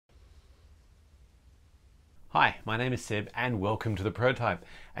Hi, my name is Seb and welcome to The Prototype,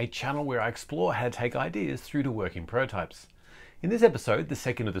 a channel where I explore how to take ideas through to working prototypes. In this episode, the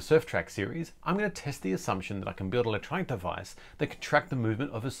second of the Surf Track series, I'm going to test the assumption that I can build an electronic device that can track the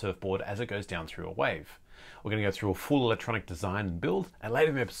movement of a surfboard as it goes down through a wave. We're going to go through a full electronic design and build, and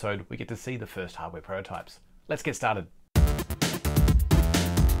later in the episode we get to see the first hardware prototypes. Let's get started.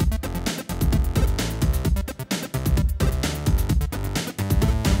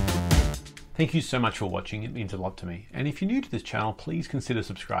 Thank you so much for watching, it means a lot to me. And if you're new to this channel, please consider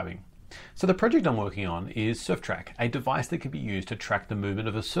subscribing. So the project I'm working on is Surftrack, a device that can be used to track the movement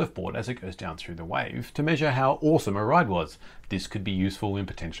of a surfboard as it goes down through the wave to measure how awesome a ride was. This could be useful in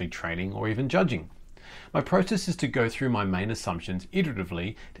potentially training or even judging. My process is to go through my main assumptions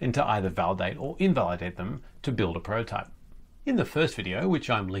iteratively and to either validate or invalidate them to build a prototype. In the first video,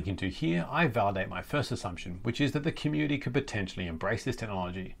 which I'm linking to here, I validate my first assumption, which is that the community could potentially embrace this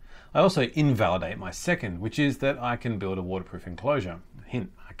technology. I also invalidate my second, which is that I can build a waterproof enclosure.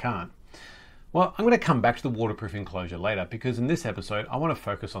 Hint, I can't. Well, I'm going to come back to the waterproof enclosure later because in this episode, I want to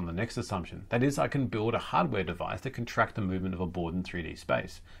focus on the next assumption. That is, I can build a hardware device that can track the movement of a board in 3D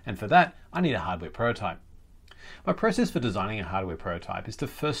space. And for that, I need a hardware prototype. My process for designing a hardware prototype is to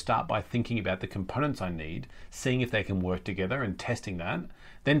first start by thinking about the components I need, seeing if they can work together and testing that,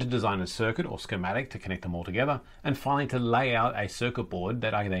 then to design a circuit or schematic to connect them all together, and finally to lay out a circuit board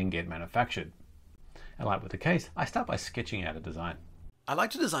that I then get manufactured. And like with the case, I start by sketching out a design. I like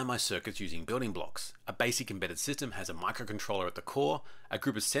to design my circuits using building blocks. A basic embedded system has a microcontroller at the core, a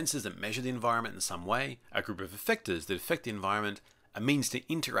group of sensors that measure the environment in some way, a group of effectors that affect the environment, a means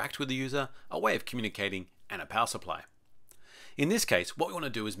to interact with the user, a way of communicating, and a power supply. In this case, what we want to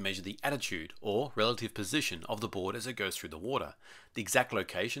do is measure the attitude or relative position of the board as it goes through the water. The exact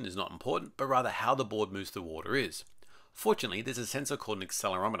location is not important, but rather how the board moves through the water is. Fortunately, there's a sensor called an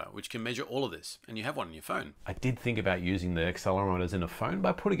accelerometer, which can measure all of this, and you have one on your phone. I did think about using the accelerometers in a phone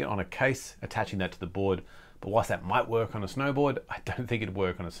by putting it on a case, attaching that to the board, but whilst that might work on a snowboard, I don't think it'd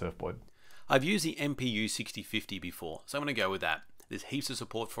work on a surfboard. I've used the MPU 6050 before, so I'm going to go with that. There's heaps of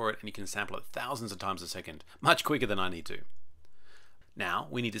support for it and you can sample it thousands of times a second, much quicker than I need to. Now,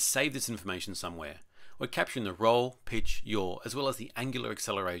 we need to save this information somewhere. We're capturing the roll, pitch, yaw, as well as the angular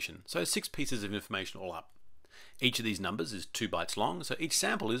acceleration, so 6 pieces of information all up. Each of these numbers is 2 bytes long, so each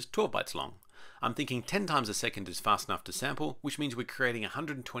sample is 12 bytes long. I'm thinking 10 times a second is fast enough to sample, which means we're creating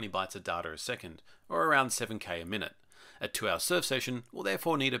 120 bytes of data a second, or around 7K a minute. A 2-hour surf session will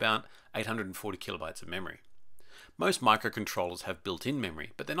therefore need about 840 kilobytes of memory. Most microcontrollers have built-in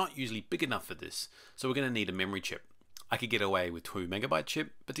memory, but they're not usually big enough for this, so we're going to need a memory chip. I could get away with 2 megabyte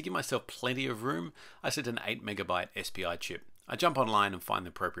chip, but to give myself plenty of room, I set an 8 megabyte SPI chip. I jump online and find the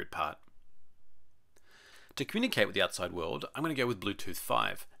appropriate part. To communicate with the outside world, I'm going to go with Bluetooth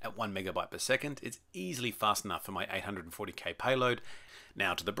 5. At 1 megabyte per second, it's easily fast enough for my 840K payload.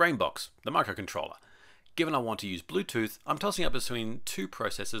 Now to the brain box, the microcontroller. Given I want to use Bluetooth, I'm tossing up between 2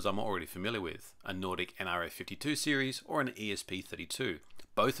 processors I'm already familiar with, a Nordic NRF52 series or an ESP32,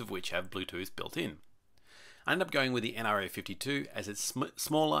 both of which have Bluetooth built in. I ended up going with the NRF52 as it's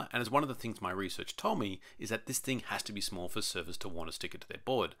smaller, and as one of the things my research told me is that this thing has to be small for surfers to want to stick it to their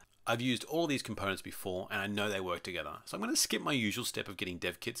board. I've used all these components before and I know they work together, so I'm going to skip my usual step of getting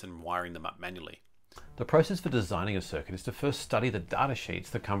dev kits and wiring them up manually. The process for designing a circuit is to first study the data sheets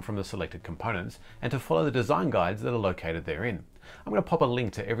that come from the selected components and to follow the design guides that are located therein. I'm going to pop a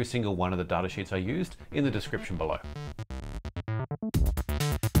link to every single one of the data sheets I used in the description below.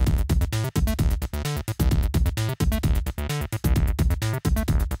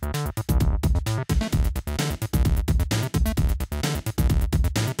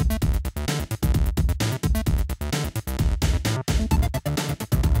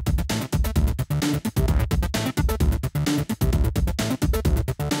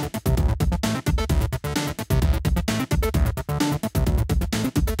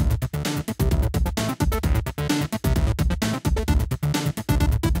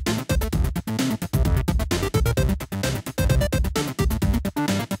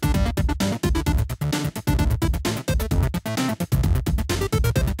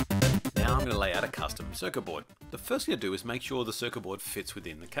 Circuit board. The first thing to do is make sure the circuit board fits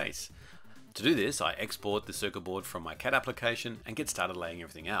within the case. To do this, I export the circuit board from my CAD application and get started laying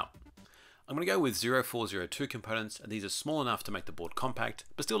everything out. I'm going to go with 0402 components, and these are small enough to make the board compact,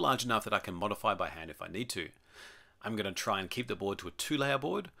 but still large enough that I can modify by hand if I need to. I'm going to try and keep the board to a 2-layer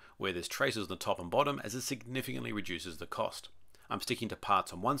board, where there's traces on the top and bottom, as it significantly reduces the cost. I'm sticking to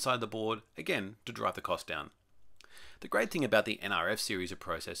parts on one side of the board, again, to drive the cost down. The great thing about the NRF series of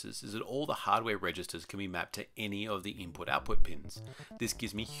processors is that all the hardware registers can be mapped to any of the input-output pins. This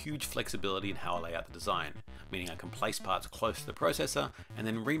gives me huge flexibility in how I lay out the design, meaning I can place parts close to the processor and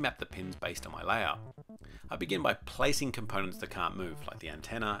then remap the pins based on my layout. I begin by placing components that can't move, like the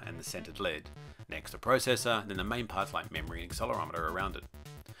antenna and the centered LED. Next the processor, then the main parts like memory and accelerometer around it.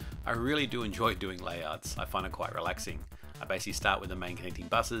 I really do enjoy doing layouts, I find it quite relaxing. I basically start with the main connecting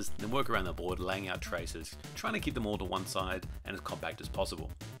buses, then work around the board laying out traces, trying to keep them all to one side and as compact as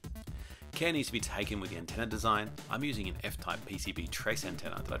possible. Care needs to be taken with the antenna design. I'm using an F-type PCB trace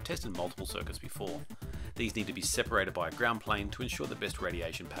antenna that I've tested multiple circuits before. These need to be separated by a ground plane to ensure the best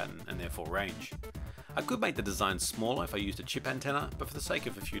radiation pattern and therefore range. I could make the design smaller if I used a chip antenna, but for the sake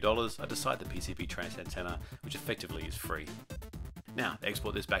of a few dollars, I decided the PCB trace antenna, which effectively is free. Now,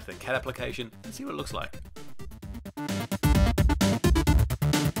 export this back to the CAD application and see what it looks like.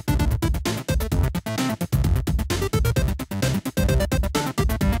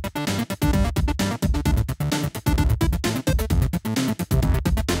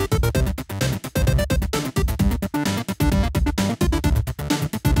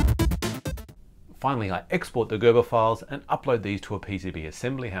 Finally, I export the Gerber files and upload these to a PCB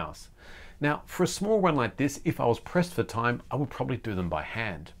assembly house. Now, for a small run like this, if I was pressed for time, I would probably do them by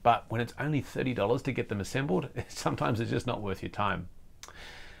hand. But when it's only $30 to get them assembled, sometimes it's just not worth your time.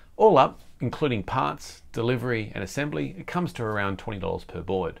 All up, including parts, delivery, and assembly, it comes to around $20 per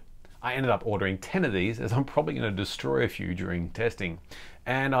board. I ended up ordering 10 of these as I'm probably going to destroy a few during testing.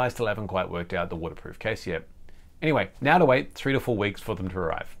 And I still haven't quite worked out the waterproof case yet. Anyway, now to wait 3 to 4 weeks for them to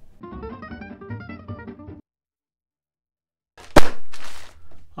arrive.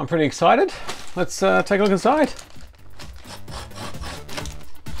 I'm pretty excited. Let's take a look inside.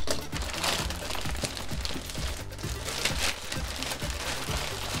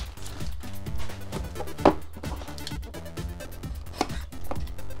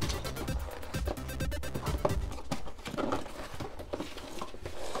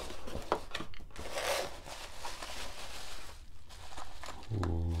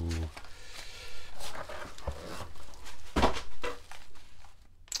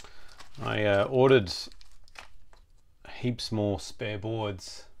 I ordered heaps more spare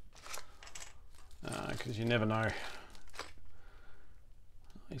boards because you never know.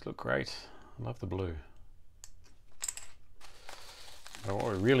 These look great. I love the blue. But what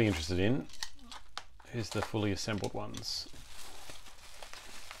we're really interested in is the fully assembled ones.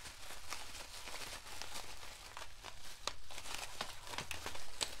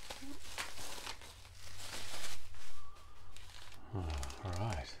 Oh, all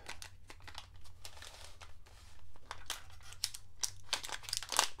right.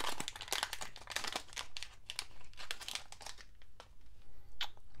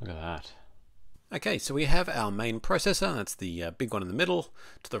 Look at that. Okay, so we have our main processor, that's the big one in the middle.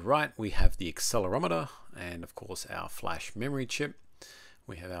 To the right we have the accelerometer and of course our flash memory chip.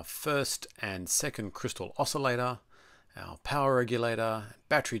 We have our first and second crystal oscillator, our power regulator,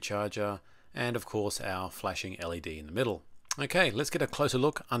 battery charger, and of course our flashing LED in the middle. Okay, let's get a closer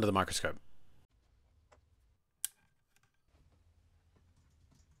look under the microscope.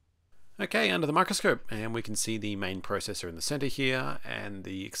 Okay, under the microscope, and we can see the main processor in the center here and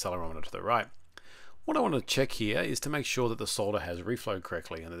the accelerometer to the right. What I want to check here is to make sure that the solder has reflowed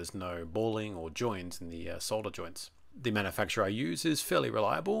correctly and that there's no balling or joins in the solder joints. The manufacturer I use is fairly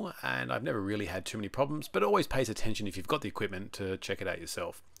reliable and I've never really had too many problems, but it always pays attention if you've got the equipment to check it out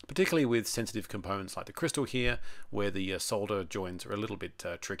yourself, particularly with sensitive components like the crystal here where the solder joins are a little bit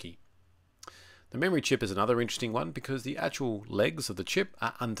tricky. The memory chip is another interesting one because the actual legs of the chip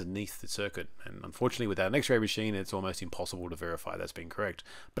are underneath the circuit, and unfortunately without an X-ray machine it's almost impossible to verify that's been correct,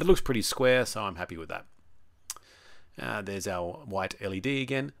 but it looks pretty square, so I'm happy with that. There's our white LED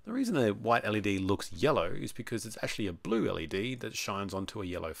again. The reason the white LED looks yellow is because it's actually a blue LED that shines onto a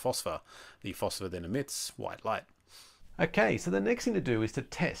yellow phosphor. The phosphor then emits white light. Okay, so the next thing to do is to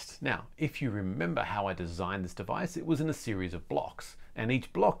test. Now, if you remember how I designed this device, it was in a series of blocks, and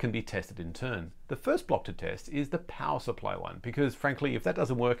each block can be tested in turn. The first block to test is the power supply one, because frankly, if that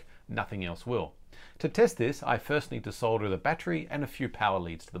doesn't work, nothing else will. To test this, I first need to solder the battery and a few power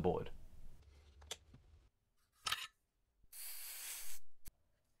leads to the board.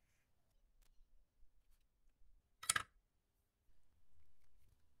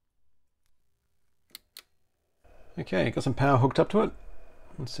 Okay, got some power hooked up to it.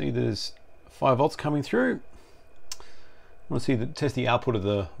 Let's see, there's 5 volts coming through. I want to see test the output of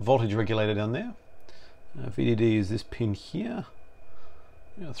the voltage regulator down there. VDD is this pin here.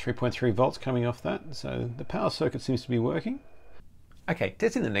 3.3 volts coming off that, so the power circuit seems to be working. Okay,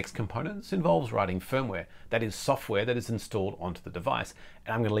 testing the next components involves writing firmware, that is software that is installed onto the device,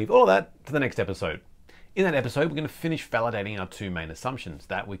 and I'm going to leave all of that to the next episode. In that episode, we're going to finish validating our two main assumptions,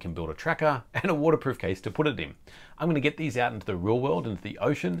 that we can build a tracker and a waterproof case to put it in. I'm going to get these out into the real world, into the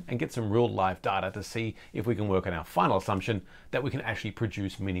ocean, and get some real live data to see if we can work on our final assumption that we can actually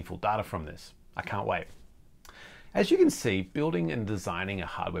produce meaningful data from this. I can't wait. As you can see, building and designing a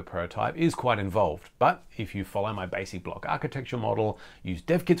hardware prototype is quite involved, but if you follow my basic block architecture model, use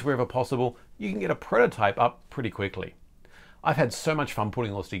dev kits wherever possible, you can get a prototype up pretty quickly. I've had so much fun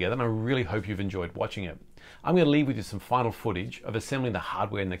putting all this together, and I really hope you've enjoyed watching it. I'm going to leave with you some final footage of assembling the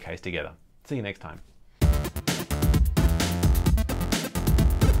hardware and the case together. See you next time.